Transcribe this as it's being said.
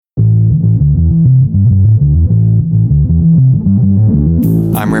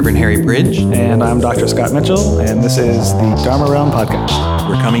I'm Reverend Harry Bridge. And I'm Dr. Scott Mitchell, and this is the DharmaRealm podcast.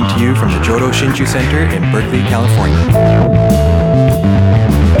 We're coming to you from the Jodo Shinshu Center in Berkeley, California.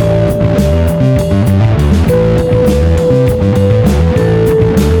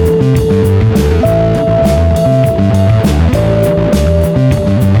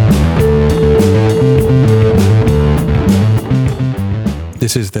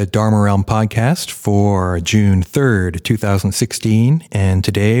 This is the DharmaRealm podcast for June 3rd, 2016, and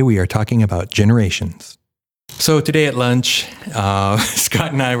today we are talking about generations. So today at lunch,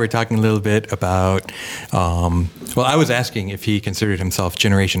 Scott and I were talking a little bit about, I was asking if he considered himself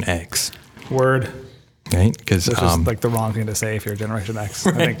Generation X. Word. Right? Because this is like the wrong thing to say if you're Generation X.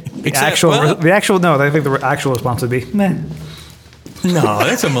 Right. I think the actual response would be, meh. No,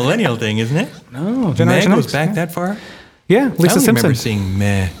 that's a millennial thing, isn't it? No, Generation Meh X. goes back that far? Yeah, Lisa I Simpson. remember seeing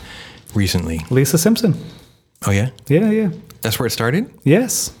meh recently. Lisa Simpson. Oh, yeah? Yeah. That's where it started?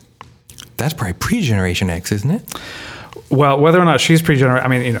 Yes. That's probably pre-Generation X, isn't it? Well, whether or not she's pre-generation, I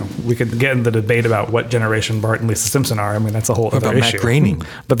mean, we could get in the debate about what generation Bart and Lisa Simpson are. I mean, that's a whole other issue. Matt Groening.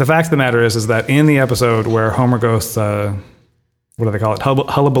 But the fact of the matter is that in the episode where Homer goes, what do they call it?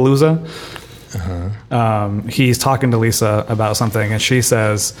 Hullabalooza. He's talking to Lisa about something, and she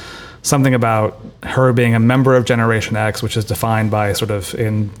says something about her being a member of Generation X, which is defined by sort of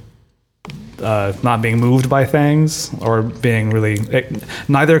not being moved by things or being really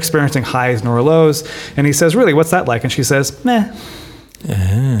neither experiencing highs nor lows. And he says, really, what's that like? And she says, meh.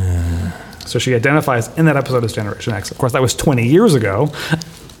 So she identifies in that episode as Generation X. Of course, that was 20 years ago.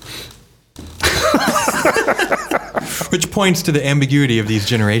 Which points to the ambiguity of these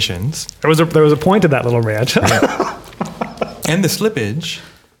generations. There was a point to that little rant. And the slippage,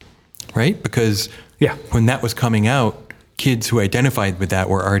 right? Because when that was coming out, kids who identified with that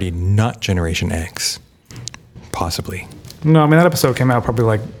were already not Generation X, possibly. No, I mean, that episode came out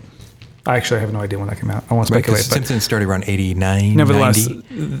probably I actually have no idea when that came out. I won't speculate. Right, Simpsons started around 89, nevertheless,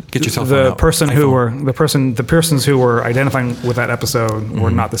 90. Get yourself the persons who were identifying with that episode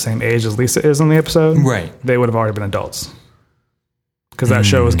were not the same age as Lisa is in the episode. Right. They would have already been adults. Because that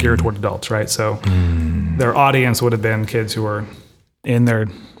show is geared toward adults, right? So their audience would have been kids who were in their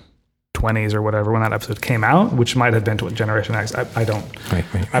 20s or whatever when that episode came out, which might have been to Generation X. I don't. Right.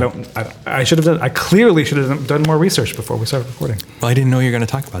 I clearly should have done more research before we started recording. Well, I didn't know you were going to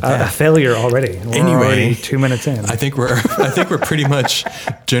talk about that. A failure already. We're already 2 minutes in. I think we're pretty much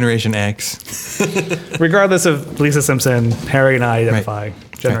Generation X. Regardless of Lisa Simpson, Harry and I identify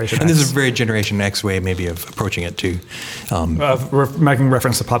Generation X. And this is a very Generation X way maybe of approaching it too. We're making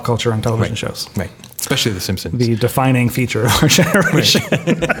reference to pop culture and television shows. Right. Especially The Simpsons. The defining feature of our generation.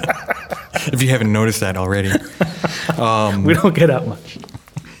 Right. If you haven't noticed that already. We don't get out much.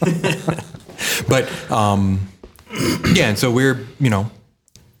 But, and so we're,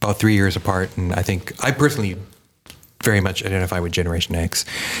 about 3 years apart. And I think I personally very much identify with Generation X.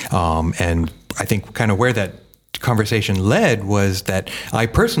 And I think kind of where that conversation led was that I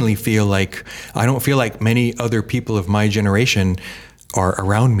personally feel like I don't feel like many other people of my generation are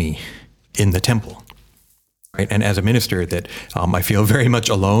around me in the temple. Right. And as a minister that I feel very much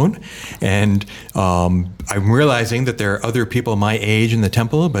alone, and I'm realizing that there are other people my age in the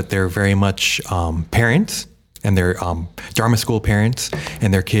temple, but they're very much parents, and they're Dharma school parents,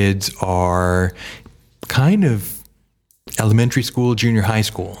 and their kids are kind of elementary school, junior high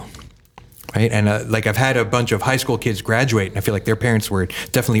school. Right. And I've had a bunch of high school kids graduate, and I feel like their parents were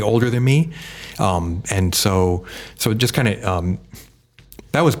definitely older than me. And so just kind of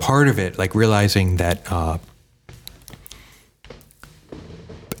that was part of it, like realizing that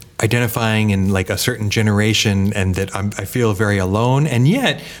identifying in like a certain generation, and that I feel very alone. And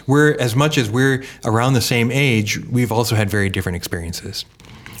yet, as much as we're around the same age, we've also had very different experiences,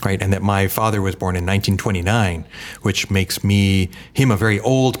 right? And that my father was born in 1929, which makes him a very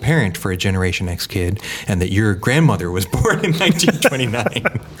old parent for a Generation X kid, and that your grandmother was born in 1929.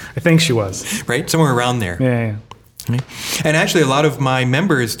 I think she was. Right? Somewhere around there. Yeah. And actually, a lot of my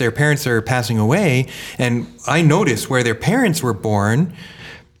members, their parents are passing away, and I notice where their parents were born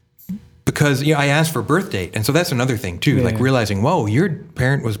because I asked for birth date. And so that's another thing, too, realizing, whoa, your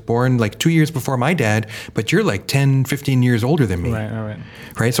parent was born 2 years before my dad, but you're 10, 15 years older than me.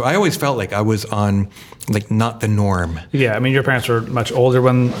 Right? So I always felt like I was on, not the norm. Yeah, I mean, your parents were much older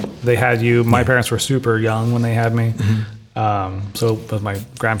when they had you. My parents were super young when they had me. So was my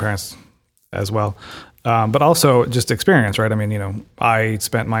grandparents as well. But also just experience, right? I mean, I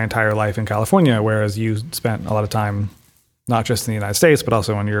spent my entire life in California, whereas you spent a lot of time not just in the United States, but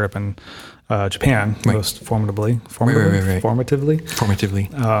also in Europe and Japan, most formatively. Formatively. Formidably.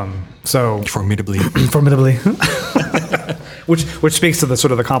 Which speaks to the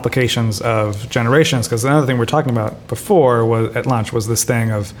sort of the complications of generations, because another thing we were talking about before was at lunch was this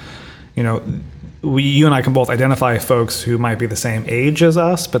thing of, you and I can both identify folks who might be the same age as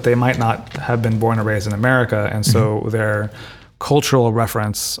us, but they might not have been born and raised in America, and so their cultural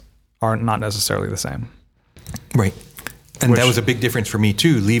reference are not necessarily the same. Right. And that was a big difference for me,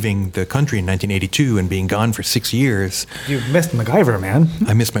 too, leaving the country in 1982 and being gone for 6 years. You missed MacGyver, man.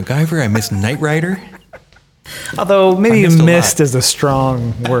 I missed MacGyver. I missed Knight Rider. Although maybe missed is a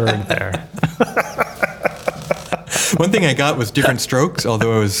strong word there. One thing I got was Different Strokes,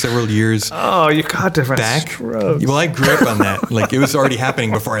 although I was several years Oh, you got Different back. Strokes. Well, I grew up on that. Like, it was already happening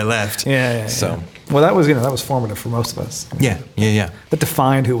before I left. Yeah. Well, that was formative for most of us. Yeah. That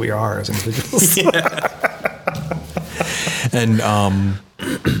defined who we are as individuals. And,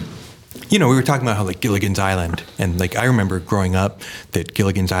 we were talking about how, like, Gilligan's Island. And, like, I remember growing up that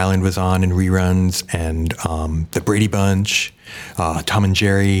Gilligan's Island was on in reruns, and the Brady Bunch, Tom and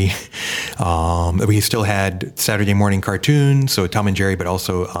Jerry. We still had Saturday morning cartoons, so Tom and Jerry, but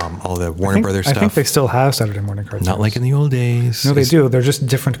also all the Warner Brothers stuff. I think they still have Saturday morning cartoons. Not like in the old days. No, they do. They're just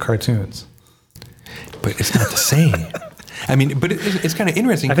different cartoons. But it's not the same. I mean, but it's kind of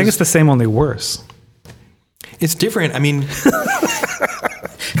interesting. I think it's the same, only worse. It's different. I mean,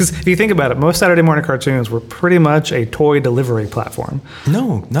 because if you think about it, most Saturday morning cartoons were pretty much a toy delivery platform.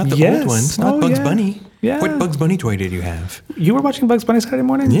 No, not the old ones. Not Bugs Bunny. Yeah. What Bugs Bunny toy did you have? You were watching Bugs Bunny Saturday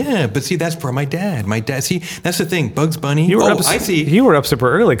morning? Yeah, but see, that's for my dad. See, that's the thing. Bugs Bunny. I see. You were up super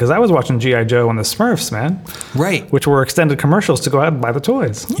early because I was watching G.I. Joe and the Smurfs, man. Right. Which were extended commercials to go out and buy the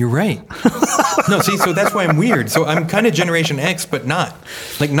toys. You're right. No, see, so that's why I'm weird. So I'm kind of Generation X, but not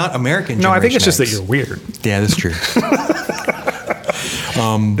American Generation X. No, I think it's just that you're weird. Yeah, that's true.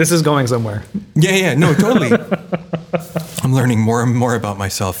 This is going somewhere. Yeah, no, totally. I'm learning more and more about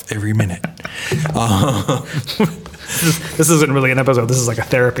myself every minute. This isn't really an episode. This is like a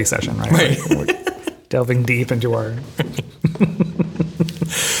therapy session, right? Right. We're delving deep into our...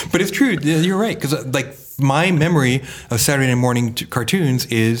 But it's true. You're right. Because like my memory of Saturday morning cartoons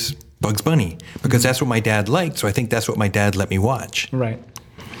is Bugs Bunny. Because that's what my dad liked. So I think that's what my dad let me watch. Right.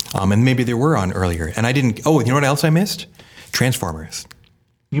 And maybe they were on earlier. And I didn't... Oh, you know what else I missed? Transformers.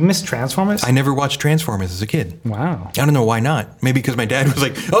 You missed Transformers? I never watched Transformers as a kid. Wow. I don't know why not. Maybe because my dad was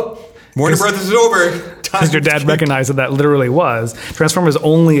like, oh, Warner Brothers is over. Because your dad recognized that literally was. Transformers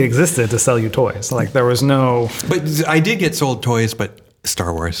only existed to sell you toys. Like, there was no... But I did get sold toys, but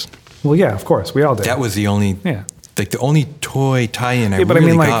Star Wars. Well, yeah, of course. We all did. That was the only... Yeah. Like, the only toy tie-in I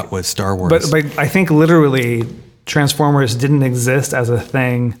really got was Star Wars. But I think literally Transformers didn't exist as a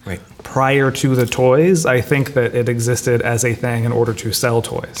thing prior to the toys. I think that it existed as a thing in order to sell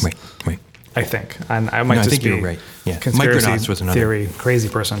toys. Right. I think. And I might think be you're right. Yeah. conspiracy Micronauts was another theory crazy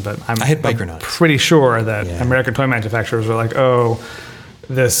person, but I had Micronauts. pretty sure that American toy manufacturers were like, oh,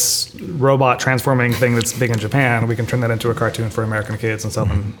 this robot transforming thing that's big in Japan, we can turn that into a cartoon for American kids and sell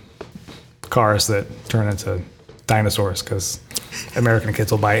them cars that turn into dinosaurs because American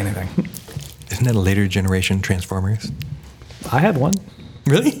kids will buy anything. Isn't that a later generation Transformers? I had one.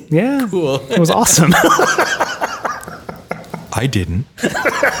 Really? Yeah. Cool. It was awesome. I didn't.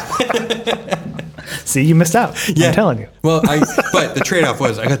 See, you missed out. Yeah. I'm telling you. Well, but the trade-off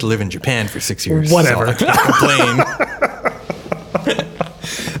was I got to live in Japan for 6 years. Whatever. So I can't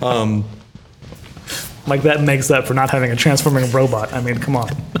complain. Like that makes up for not having a transforming robot. I mean, come on.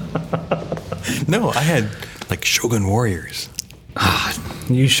 No, I had like Shogun Warriors.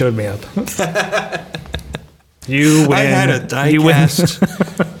 You showed me up. You win. I had a die-cast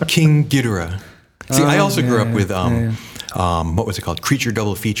King Ghidorah. See, I also grew up with what was it called? Creature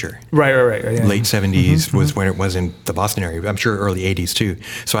Double Feature. Right. Yeah. Late 70s was when it was in the Boston area. I'm sure early 80s too.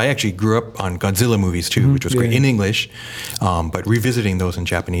 So I actually grew up on Godzilla movies too, which was great in English. But revisiting those in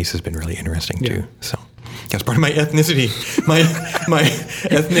Japanese has been really interesting too. So that's part of my ethnicity, my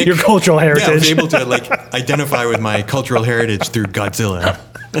ethnic... Your cultural heritage. Yeah, I was able to like identify with my cultural heritage through Godzilla.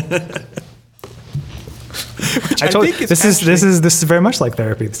 I told you this is very much like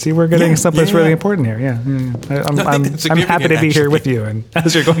therapy. See, we're getting something that's really important here. Yeah. I'm happy to be here with you, and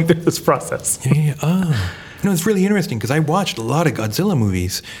as you're going through this process. Yeah. Oh. No, it's really interesting because I watched a lot of Godzilla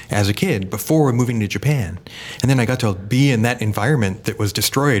movies as a kid before moving to Japan, and then I got to be in that environment that was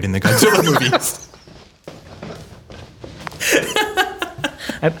destroyed in the Godzilla movies.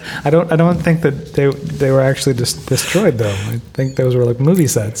 I don't think that they were actually just destroyed though. I think those were like movie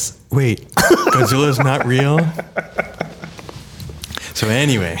sets. Wait, Godzilla's not real? So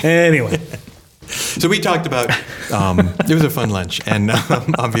anyway. So we talked about, it was a fun lunch, and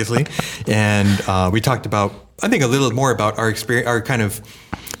obviously, and we talked about, I think a little more about our experience, our kind of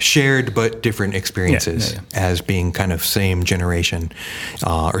shared but different experiences as being kind of same generation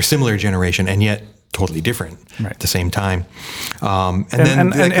or similar generation, and yet totally different at the same time.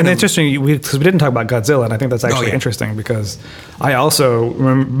 And interesting, because we didn't talk about Godzilla, and I think that's actually interesting because I also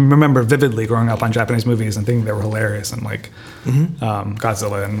remember vividly growing up on Japanese movies and thinking they were hilarious, and like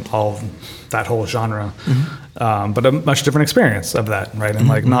Godzilla and all that whole genre. But a much different experience of that, right? And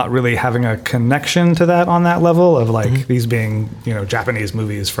like not really having a connection to that on that level of like these being, Japanese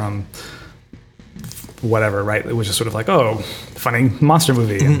movies from whatever, right? It was just sort of like, oh, funny monster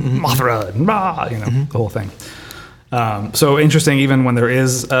movie and Mothra and rah, the whole thing. So interesting, even when there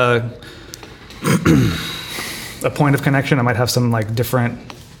is a point of connection, I might have some like different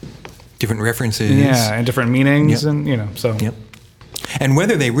references. Yeah, and different meanings and, so. Yep. And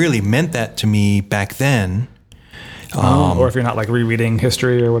whether they really meant that to me back then. Or if you're not like rereading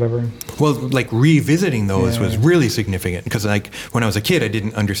history or whatever. Well, like revisiting those was really significant because like when I was a kid, I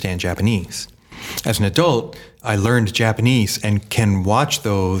didn't understand Japanese. As an adult, I learned Japanese and can watch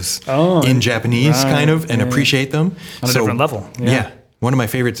those in Japanese and appreciate them. On a different level. Yeah. One of my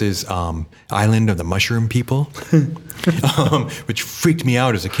favorites is Island of the Mushroom People, which freaked me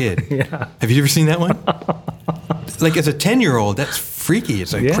out as a kid. Yeah. Have you ever seen that one? Like as a 10-year-old, that's freaky.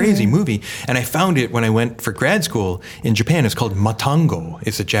 It's a crazy movie. And I found it when I went for grad school in Japan. It's called Matango.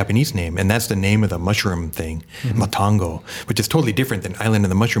 It's a Japanese name. And that's the name of the mushroom thing, Matango, which is totally different than Island of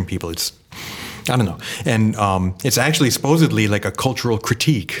the Mushroom People. It's, I don't know. And it's actually supposedly like a cultural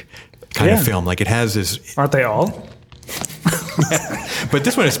critique kind of film. Like it has this... Aren't they all? But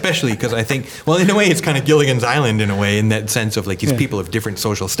this one especially because I think, well, in a way, it's kind of Gilligan's Island in a way, in that sense of like these people of different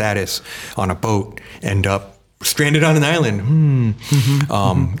social status on a boat end up stranded on an island.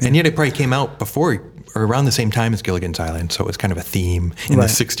 And yet it probably came out before or around the same time as Gilligan's Island, so it was kind of a theme in the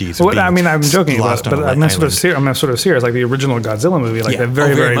 60s. Well, I mean, I'm joking about it, but I'm sort of serious. Like the original Godzilla movie, like the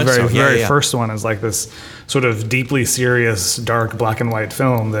very first one is like this sort of deeply serious, dark, black and white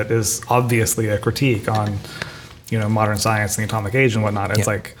film that is obviously a critique on, modern science and the atomic age and whatnot. It's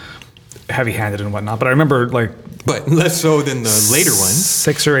like heavy-handed and whatnot. But I remember but less so than the later ones.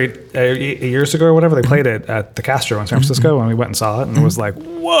 6 or 8 years ago or whatever, they played it at the Castro in San Francisco, and we went and saw it, and it was like,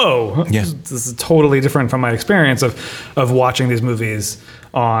 whoa, this is totally different from my experience of watching these movies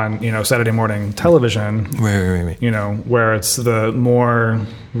on, Saturday morning television. Right. Where it's the more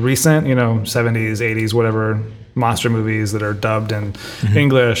recent, 70s, 80s, whatever, monster movies that are dubbed in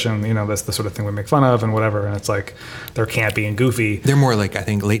English, and that's the sort of thing we make fun of and whatever, and it's like they're campy and goofy. They're more like, I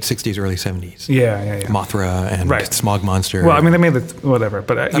think, late 60s, early 70s. Yeah. Mothra and Smog Monster. Well, I mean, they made whatever,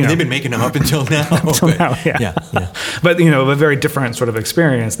 but I mean, they've been making them up until now. Yeah. But a very different sort of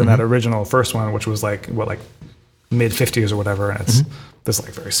experience than that original first one, which was like mid 50s or whatever, and it's this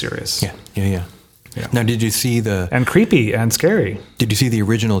like very serious. Yeah. Now, did you see and creepy and scary? Did you see the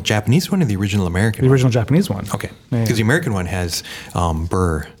original Japanese one or the original American? The original Japanese one. Okay, because the American one has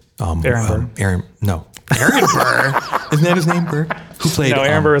Burr. Aaron Burr. Aaron Burr. Isn't that his name, Burr? Who played? No,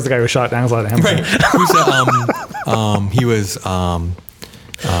 Aaron Burr is the guy who shot Angela Hamilton. Right. He was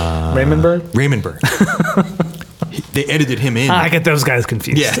Raymond Burr. Raymond Burr. They edited him in. I get those guys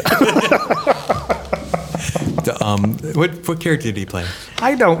confused. Yeah. What character did he play?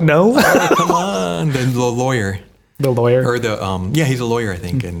 I don't know. Oh, come on, the lawyer. The lawyer, or he's a lawyer, I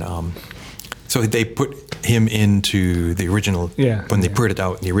think, and so they put him into the original when they put it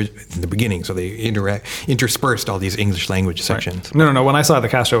out in the beginning. So they interspersed all these English language sections. Right. No. When I saw the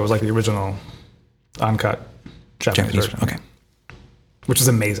Castro, it was like the original uncut Japanese version. Okay, which is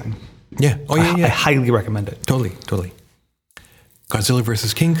amazing. Yeah. Oh yeah. I highly recommend it. Totally. Godzilla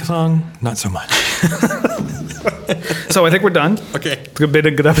versus King Kong, not so much. So I think we're done. Okay. It's been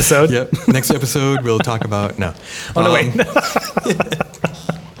a good episode. Yep. Next episode, we'll talk about... No. Oh, no, wait.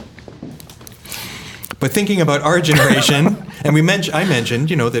 But thinking about our generation, and I mentioned,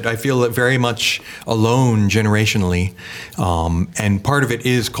 that I feel very much alone generationally. And part of it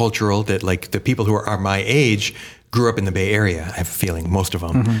is cultural, that like the people who are my age grew up in the Bay Area, I have a feeling, most of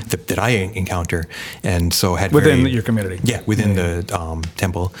them, that I encounter. And so had within your community. Yeah, within the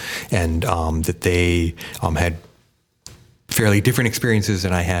temple. And that they had fairly different experiences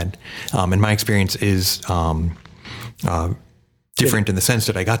than I had. And my experience is different in the sense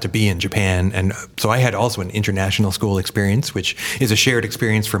that I got to be in Japan. And so I had also an international school experience, which is a shared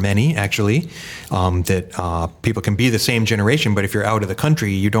experience for many, actually, that people can be the same generation, but if you're out of the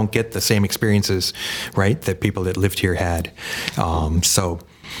country, you don't get the same experiences, right, that people that lived here had. So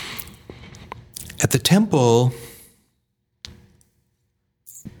at the temple,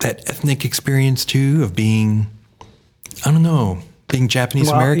 that ethnic experience, too, of being, I don't know, being Japanese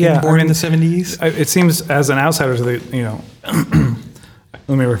American, born in the 70s. It seems as an outsider to the,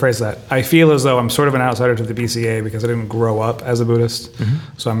 Let me rephrase that. I feel as though I'm sort of an outsider to the BCA because I didn't grow up as a Buddhist,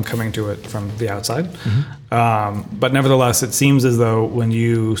 so I'm coming to it from the outside. But nevertheless, it seems as though when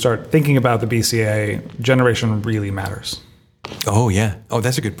you start thinking about the BCA, generation really matters. Oh, yeah. Oh,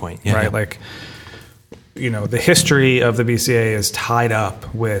 that's a good point. Yeah, right? yeah. Like, the history of the BCA is tied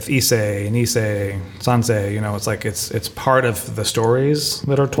up with Issei, Nisei, Sansei. It's like it's part of the stories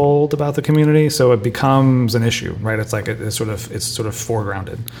that are told about the community, so it becomes an issue, right? It's like it's sort of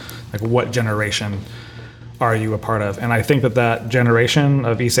foregrounded. Like, what generation are you a part of? And I think that generation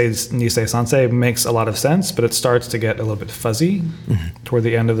of Issei, Nisei, Sansei makes a lot of sense, but it starts to get a little bit fuzzy toward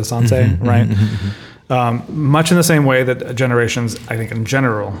the end of the Sansei, right? Much in the same way that generations, I think, in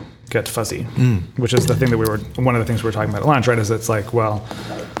general, get fuzzy, which is the thing that one of the things we were talking about at lunch, right? Is it's like, well,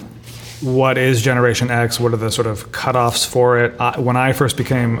 what is Generation X? What are the sort of cutoffs for it? When I first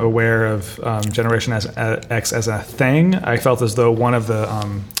became aware of Generation X as a thing, I felt as though one of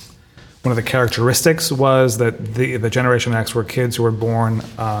the characteristics was that the Generation X were kids who were born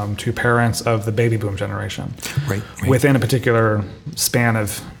to parents of the baby boom generation, right. within a particular span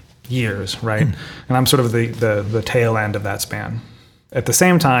of years, right? And I'm sort of the tail end of that span. At the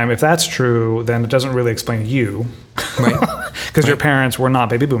same time, if that's true, then it doesn't really explain you, right? Because your parents were not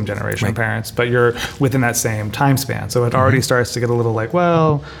baby boom generation parents, but you're within that same time span. So it already starts to get a little like,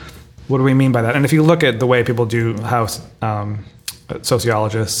 well, what do we mean by that? And if you look at the way people do how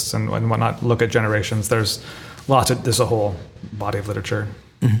sociologists and whatnot look at generations, there's a whole body of literature.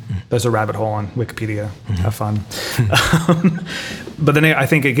 There's a rabbit hole on Wikipedia. Have fun. But then I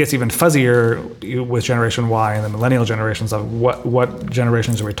think it gets even fuzzier with Generation Y and the millennial generations of what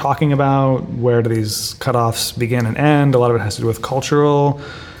generations are we talking about? Where do these cutoffs begin and end? A lot of it has to do with cultural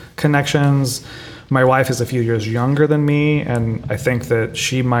connections. My wife is a few years younger than me, and I think that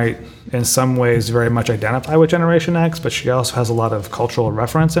she might, in some ways, very much identify with Generation X, but she also has a lot of cultural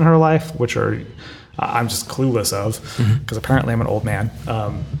reference in her life, which I'm just clueless of, because apparently I'm an old man.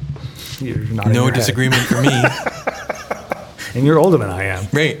 You're not no disagreement for me. And you're older than I am.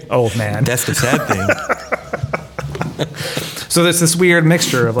 Right. Old man. That's the sad thing. So there's this weird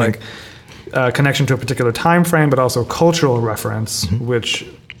mixture of like connection to a particular time frame, but also cultural reference, which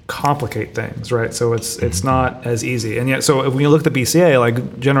complicate things, right? So it's not as easy. And yet, so when you look at the BCA,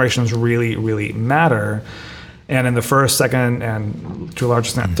 like generations really, really matter. And in the first, second, and to a large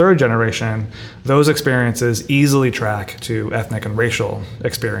extent, third generation, those experiences easily track to ethnic and racial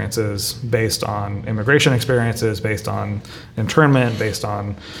experiences based on immigration experiences, based on internment, based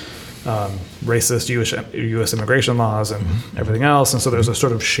on racist U.S. immigration laws and everything else. And so there's a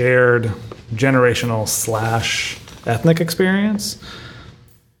sort of shared generational / ethnic experience.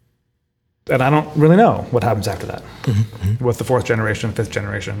 And I don't really know what happens after that with the fourth generation, fifth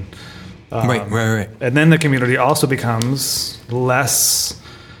generation. Right. And then the community also becomes less,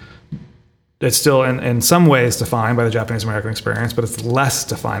 it's still in some ways defined by the Japanese American experience, but it's less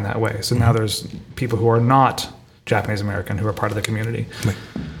defined that way. So now there's people who are not Japanese American who are part of the community,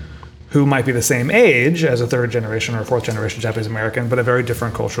 who might be the same age as a third generation or fourth generation Japanese American, but a very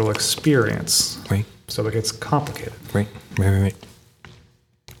different cultural experience. Right. So it gets complicated. Right.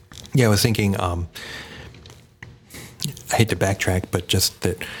 Yeah, I was thinking, I hate to backtrack, but just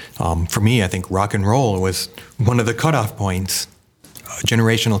that for me, I think rock and roll was one of the cutoff points,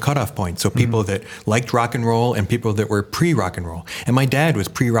 generational cutoff points. So people that liked rock and roll and people that were pre-rock and roll. And my dad was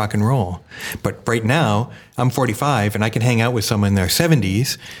pre-rock and roll. But right now, I'm 45 and I can hang out with someone in their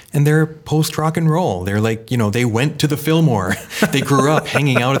 70s and they're post-rock and roll. They're like, they went to the Fillmore. They grew up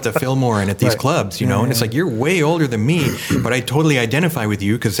hanging out at the Fillmore and at these clubs, and it's like, you're way older than me, but I totally identify with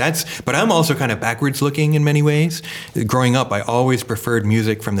you but I'm also kind of backwards looking in many ways. Growing up, I always preferred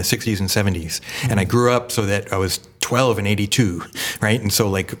music from the 60s and 70s. And I grew up so that I was 12 in 82, right? And so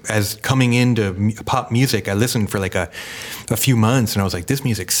like as coming into pop music, I listened for like a few months and I was like, this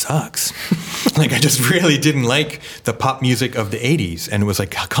music sucks. Like I just really didn't like the pop music of the 80s. And it was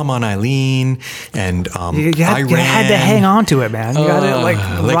like, come on, Eileen, and you had to hang on to it, man. You got to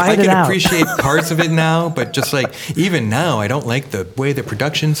ride it out. I can appreciate parts of it now, but just like even now, I don't like the way the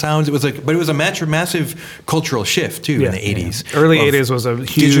production sounds. It was a massive cultural shift too in the 80s. Yeah. Early 80s was a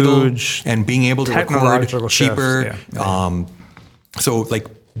huge and being able to record cheaper. So like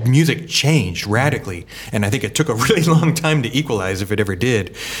music changed radically, and I think it took a really long time to equalize, if it ever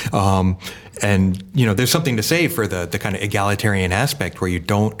did. And there's something to say for the kind of egalitarian aspect where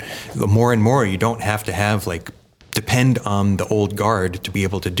more and more you don't have to have depend on the old guard to be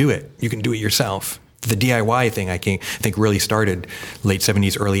able to do it. You can do it yourself. The DIY thing, I think really started late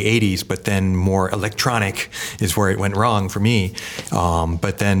 70s, early 80s, but then more electronic is where it went wrong for me.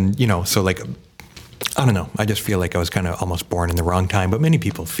 But then, so I don't know. I just feel like I was kind of almost born in the wrong time, but many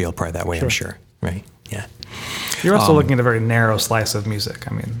people feel probably that way, I'm sure. Right? Yeah. You're also looking at a very narrow slice of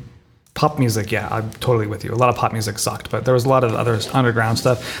music. I mean, pop music, yeah, I'm totally with you. A lot of pop music sucked, but there was a lot of other underground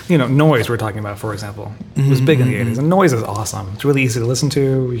stuff. You know, noise we're talking about, for example, was big in the 80s. And noise is awesome. It's really easy to listen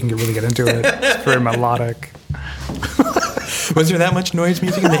to. You can really get into it. It's very melodic. Was there that much noise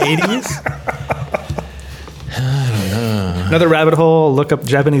music in the 80s? Another rabbit hole, look up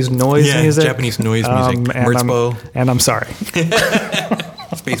Japanese noise music. Japanese noise music. And I'm sorry.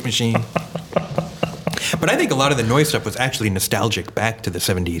 Space Machine. But I think a lot of the noise stuff was actually nostalgic back to the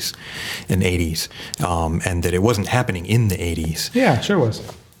 70s and 80s, and that it wasn't happening in the 80s. Yeah, sure was.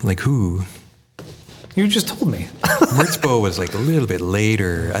 Like who? You just told me. Merzbow was like a little bit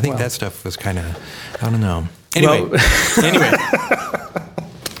later. I think that stuff was kind of, I don't know. Anyway.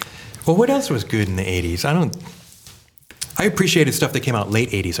 Well, what else was good in the 80s? I appreciated stuff that came out late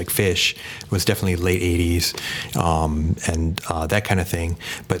 80s, like Fish was definitely late 80s, and that kind of thing.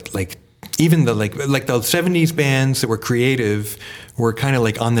 But like even the like the 70s bands that were creative were kind of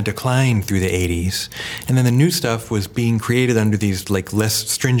like on the decline through the 80s, and then the new stuff was being created under these like less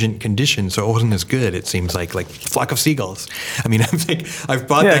stringent conditions, so it wasn't as good. It seems like Flock of Seagulls. I mean, I've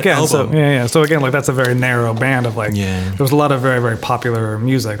bought that album. So again, like that's a very narrow band of like. Yeah. There was a lot of very, very popular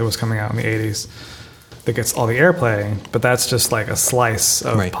music that was coming out in the 80s. That gets all the airplay, but that's just like a slice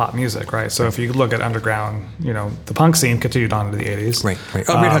of pop music, right? So if you look at underground, you know, the punk scene continued on into the 80s. Right.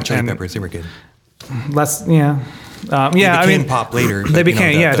 Oh, Red Hot Chili Peppers, they were good. They became pop later. They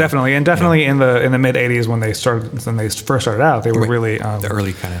became, definitely. And definitely in the mid 80s when they first started out, they were really the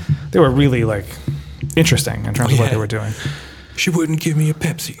early kind of. They were really like interesting in terms of what they were doing. She wouldn't give me a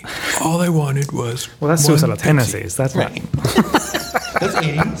Pepsi. All I wanted was that's Suicidal Tendencies. That's right. That's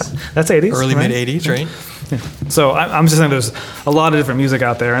 80s. That's 80s. Early mid 80s, right? Yeah. So I'm just saying, there's a lot of different music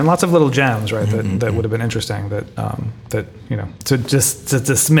out there, and lots of little gems, right? That would have been interesting. That you know, to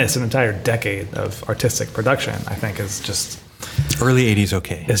dismiss an entire decade of artistic production, I think is just early 80s.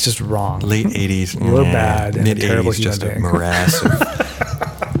 Okay, it's just wrong. Late 80s, we're bad. Mid 80s, just a morass.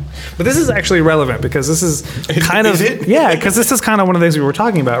 But this is actually relevant because this is kind of because this is kind of one of the things we were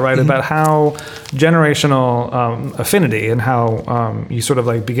talking about, right? About how generational affinity and how you sort of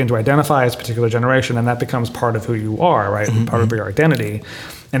like begin to identify as a particular generation, and that becomes part of who you are, right? Part of your identity,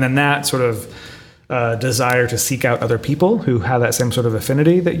 and then that sort of desire to seek out other people who have that same sort of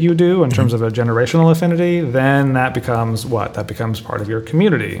affinity that you do in terms of a generational affinity, then that becomes what? That becomes part of your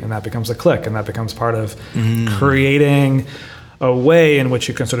community, and that becomes a clique, and that becomes part of creating a way in which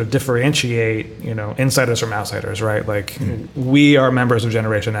you can sort of differentiate, you know, insiders from outsiders, right? Like we are members of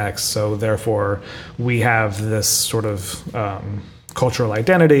Generation X, so therefore we have this sort of cultural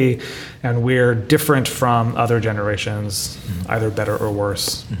identity, and we're different from other generations, either better or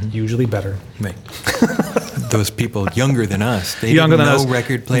worse, usually better. Right. Those people younger than us, they don't know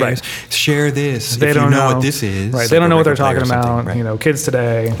record players. Right. Share this. They don't know what this is. Right. They don't know what they're talking about. Right. You know, kids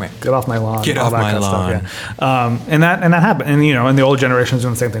today, get off my lawn. Get off my lawn. Stuff, yeah. And that happened. And you know, and the old generation's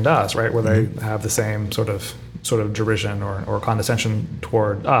doing the same thing to us, right? Where they have the same sort of derision or condescension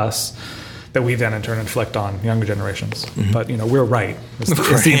toward us that we then in turn inflict on younger generations. But you know, we're right.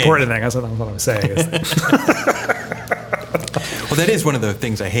 It's the important thing. That's what I'm saying. Well, that is one of the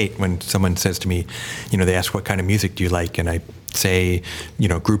things I hate when someone says to me, you know, they ask what kind of music do you like, and I say, you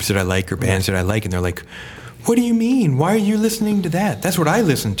know, groups that I like or bands that I like, and they're like, what do you mean? Why are you listening to that? That's what I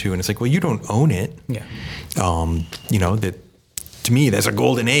listen to. And it's like, well, you don't own it. Yeah. You know, that to me, that's a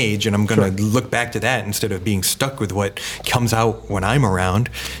golden age, and I'm going to look back to that instead of being stuck with what comes out when I'm around,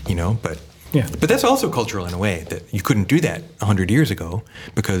 you know, but that's also cultural in a way, that you couldn't do that 100 years ago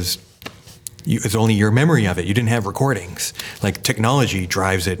because it's only your memory of it. You didn't have recordings. Like technology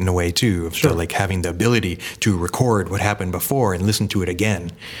drives it in a way too, of like having the ability to record what happened before and listen to it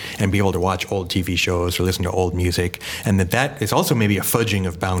again, and be able to watch old TV shows or listen to old music. And that is also maybe a fudging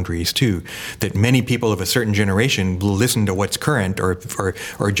of boundaries too. That many people of a certain generation will listen to what's current or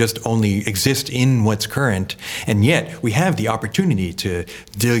just only exist in what's current, and yet we have the opportunity to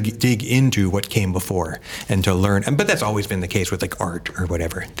dig into what came before and to learn. But that's always been the case with like art or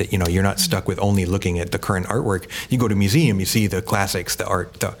whatever. That, you know, you're not stuck with only looking at the current artwork. You go to a museum, you see the classics, the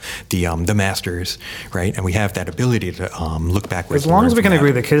art, the masters, right? And we have that ability to look backwards. As long as we can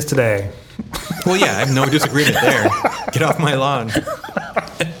agree that kids today. Well, yeah, I have no disagreement there. Get off my lawn.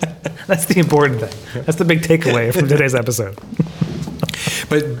 That's the important thing. That's the big takeaway from today's episode.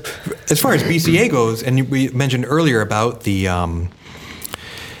 But as far as BCA goes, and we mentioned earlier about the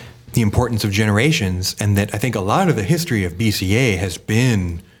importance of generations, and that I think a lot of the history of BCA has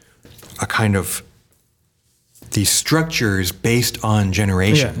been a kind of these structures based on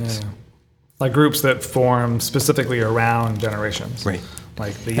generations. like groups that form specifically around generations. Right.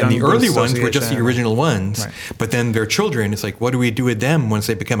 Like and the early ones were just the Association. original ones, Right. but then their children, it's like, what do we do with them once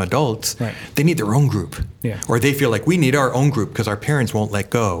they become adults? Right. They need their own group. Yeah. Or they feel like we need our own group because our parents won't let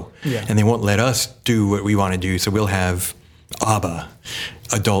go. Yeah. And they won't let us do what we want to do, so we'll have ABBA,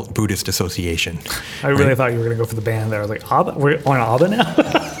 Adult Buddhist Association. I really thought you were going to go for the band there. I was like, ABBA? We're on ABBA now?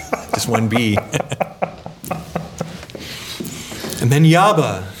 Just one B. And then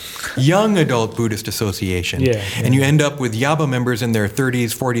YABA, Young Adult Buddhist Association. Yeah. And you end up with YABA members in their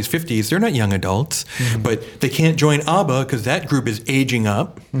 30s, 40s, 50s. They're not young adults, but they can't join ABBA because that group is aging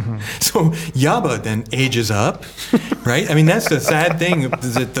up. So YABA then ages up, right? I mean, that's the sad thing,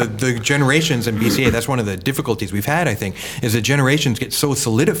 is that the generations in BCA, that's one of the difficulties we've had, I think, is that generations get so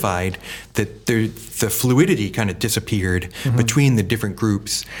solidified that the fluidity kind of disappeared between the different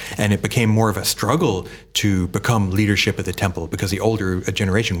groups, and it became more of a struggle to become leadership of the temple because the older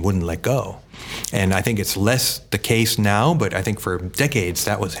generation wouldn't let go. And I think it's less the case now, but I think for decades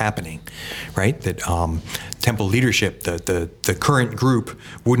that was happening, right? That temple leadership, the current group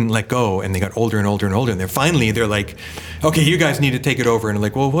wouldn't let go, and they got older and older and older, and they're like, okay, you guys need to take it over. And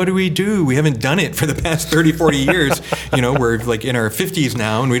like, well, what do? We haven't done it for the past 30, 40 years. We're like in our 50s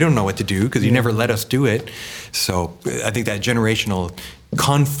now, and we don't know what to do because you never let us do it. So I think that generational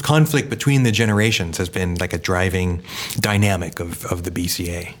conflict between the generations has been like a driving dynamic of the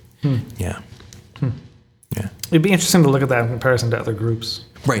BCA. Yeah. Yeah. It'd be interesting to look at that in comparison to other groups.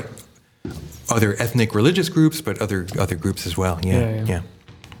 Right. Other ethnic religious groups, but other groups as well. Yeah.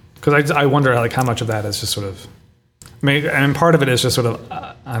 Because I wonder like how much of that is just sort of, and part of it is just sort of,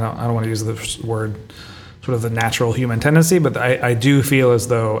 I don't want to use the word, sort of the natural human tendency, but I do feel as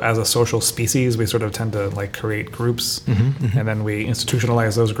though as a social species, we sort of tend to like create groups, and then we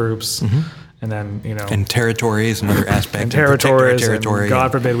institutionalize those groups, and then, and territories, another aspect. And territories, territory. And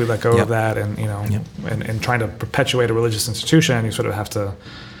God forbid we let go of that, and and trying to perpetuate a religious institution, you sort of have to.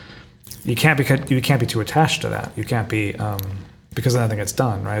 You can't be too attached to that. You can't be because then I think it's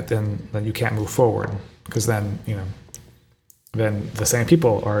done, right? Then you can't move forward because then then the same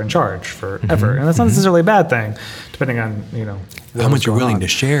people are in charge forever, and that's not necessarily a bad thing, depending on how much you're willing to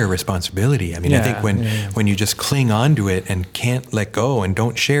share responsibility. I mean, I think when you just cling on to it and can't let go and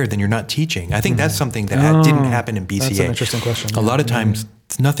don't share, then you're not teaching. I think that's something that didn't happen in BCA. That's an interesting question. A lot of times,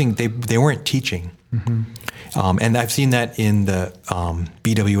 it's nothing. They weren't teaching. And I've seen that in the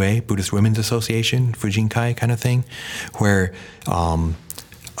BWA, Buddhist Women's Association, Fujinkai kind of thing, where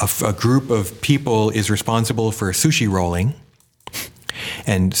a group of people is responsible for sushi rolling.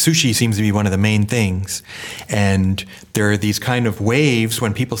 And sushi seems to be one of the main things. And there are these kind of waves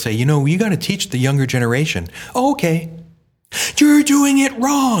when people say, you got to teach the younger generation. Oh, okay. You're doing it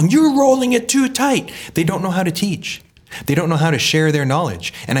wrong. You're rolling it too tight. They don't know how to teach. They don't know how to share their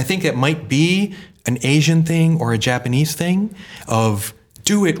knowledge. And I think it might be an Asian thing or a Japanese thing of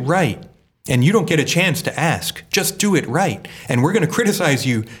do it right. And you don't get a chance to ask. Just do it right. And we're going to criticize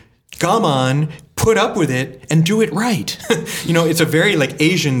you. Come on, put up with it and do it right. It's a very like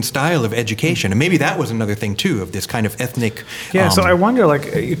Asian style of education. And maybe that was another thing too, of this kind of ethnic. Yeah. So I wonder,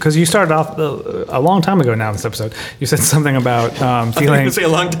 because you started off a long time ago now, this episode, you said something about feeling. I was going to say a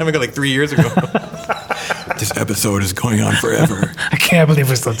long time ago, like 3 years ago. This episode is going on forever. I can't believe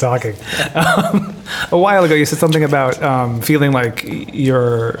we're still talking. A while ago, you said something about feeling like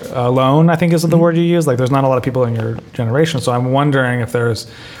you're alone, I think is the word you used. Like there's not a lot of people in your generation. So I'm wondering if there's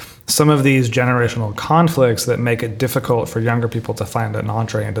some of these generational conflicts that make it difficult for younger people to find an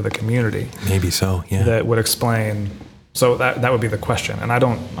entree into the community. Maybe so, yeah. That would explain. So that would be the question. And I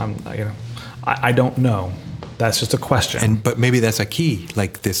don't know. That's just a question. But maybe that's a key,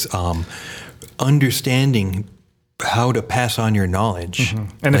 like this understanding how to pass on your knowledge.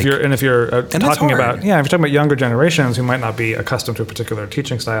 And if you're talking about hard. if you're talking about younger generations who might not be accustomed to a particular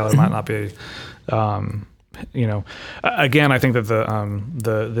teaching style, or might not be, again, I think that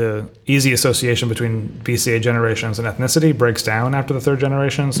the easy association between BCA generations and ethnicity breaks down after the third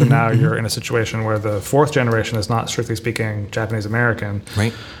generation. So now you're in a situation where the fourth generation is not strictly speaking Japanese American.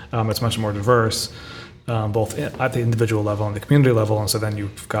 Right. It's much more diverse. Both at the individual level and the community level, and so then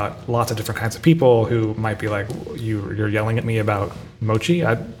you've got lots of different kinds of people who might be like, you're yelling at me about mochi.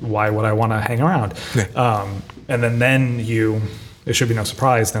 Why would I want to hang around? Okay. And then it should be no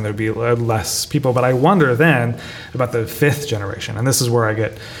surprise. Then there'd be less people. But I wonder then about the fifth generation, and this is where I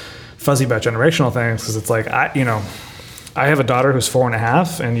get fuzzy about generational things, because it's like I have a daughter who's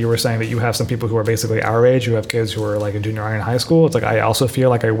 4.5, and you were saying that you have some people who are basically our age who have kids who are like in junior high and high school. It's like I also feel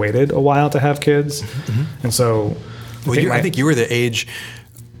like I waited a while to have kids, and so I think you were the age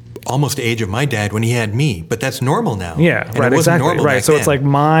almost the age of my dad when he had me, but that's normal now. Yeah, and right, it wasn't exactly. normal Right, back so then. it's like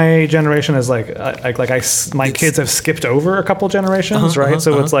my generation is my kids have skipped over a couple generations, right?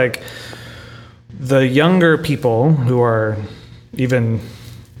 So it's like the younger people who are even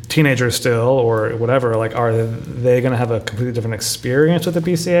teenagers still or whatever, like, are they going to have a completely different experience with the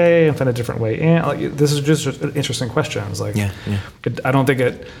BCA and find a different way in? Like, this is just interesting questions. Like, I don't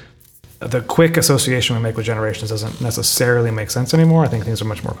think the quick association we make with generations doesn't necessarily make sense anymore. I think things are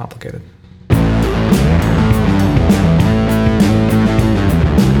much more complicated.